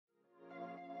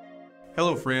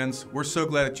Hello friends, we're so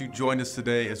glad that you joined us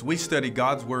today as we study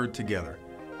God's Word together.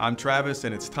 I'm Travis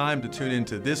and it's time to tune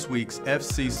into this week's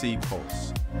FCC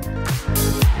Pulse.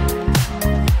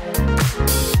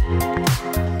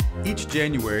 Each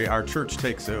January, our church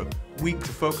takes a week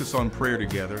to focus on prayer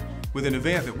together with an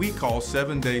event that we call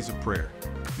 7 Days of Prayer.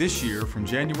 This year, from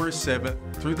January 7th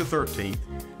through the 13th,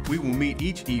 we will meet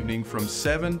each evening from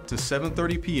 7 to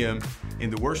 7:30 p.m. in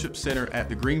the Worship Center at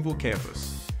the Greenville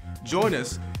campus. Join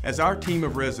us as our team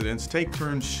of residents take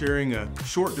turns sharing a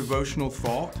short devotional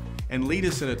thought and lead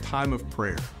us in a time of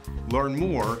prayer. Learn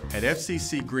more at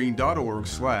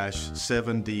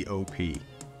fccgreen.org/7DOP.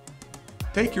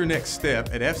 Take your next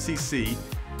step at FCC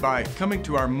by coming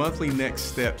to our monthly Next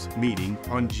Steps meeting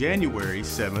on January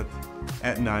 7th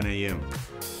at 9 a.m.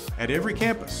 at every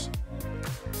campus.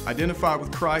 Identify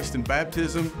with Christ in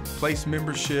baptism, place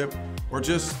membership, or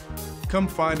just come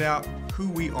find out who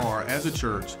we are as a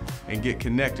church and get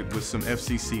connected with some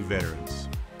FCC veterans.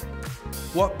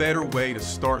 What better way to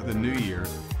start the new year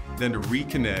than to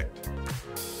reconnect,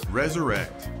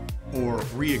 resurrect, or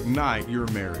reignite your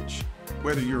marriage?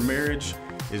 Whether your marriage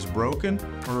is broken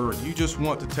or you just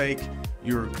want to take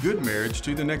your good marriage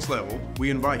to the next level, we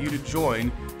invite you to join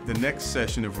the next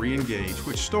session of Reengage,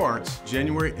 which starts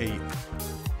January 8th.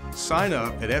 Sign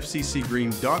up at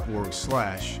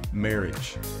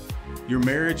fccgreen.org/marriage. Your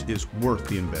marriage is worth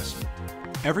the investment.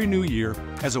 Every new year,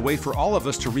 as a way for all of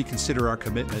us to reconsider our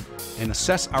commitment and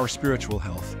assess our spiritual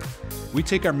health, we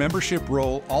take our membership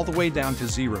roll all the way down to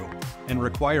zero and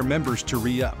require members to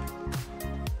re-up.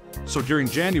 So during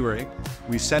January,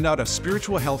 we send out a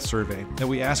spiritual health survey that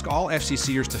we ask all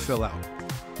FCCers to fill out.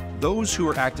 Those who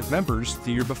are active members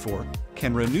the year before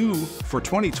can renew for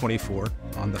 2024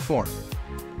 on the form.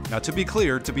 Now, to be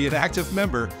clear, to be an active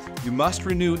member, you must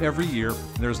renew every year.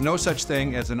 There's no such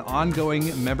thing as an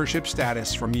ongoing membership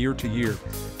status from year to year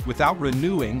without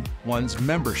renewing one's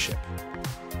membership.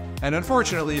 And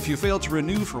unfortunately, if you fail to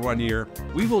renew for 1 year,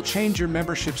 we will change your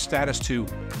membership status to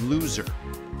loser.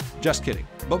 Just kidding,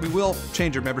 but we will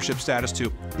change your membership status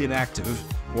to inactive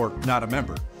or not a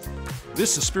member.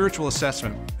 This spiritual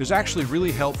assessment is actually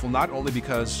really helpful, not only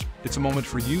because it's a moment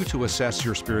for you to assess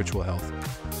your spiritual health,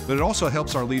 but it also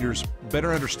helps our leaders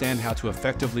better understand how to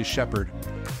effectively shepherd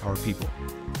our people.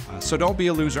 So don't be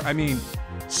a loser.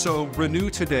 So renew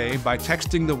today by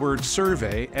texting the word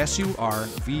survey,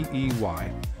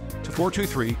 S-U-R-V-E-Y, to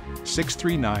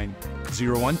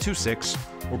 423-639-0126,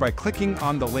 or by clicking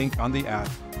on the link on the app,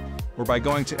 or by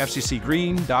going to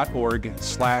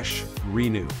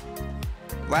fccgreen.org/renew.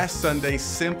 Last Sunday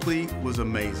simply was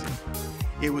amazing.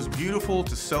 It was beautiful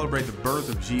to celebrate the birth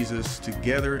of Jesus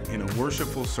together in a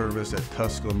worshipful service at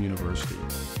Tusculum University.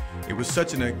 It was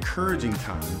such an encouraging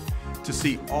time to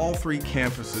see all three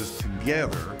campuses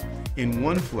together in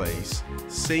one place,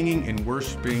 singing and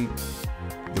worshiping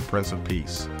the Prince of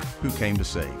Peace, who came to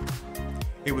save.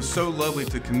 It was so lovely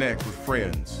to connect with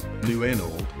friends, new and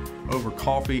old, over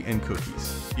coffee and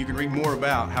cookies. You can read more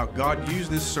about how God used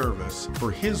this service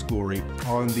for His glory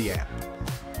on the app.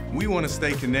 We want to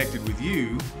stay connected with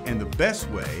you, and the best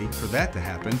way for that to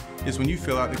happen is when you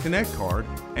fill out the Connect card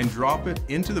and drop it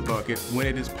into the bucket when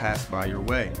it is passed by your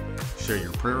way. Share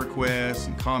your prayer requests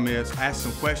and comments, ask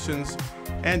some questions,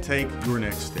 and take your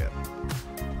next step.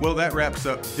 Well, that wraps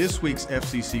up this week's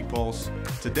FCC Pulse.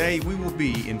 Today we will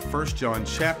be in 1 John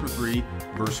chapter 3,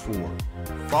 verse 4.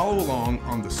 Follow along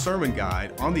on the sermon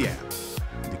guide on the app.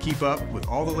 And to keep up with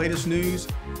all the latest news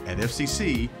at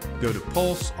FCC, go to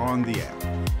Pulse on the app.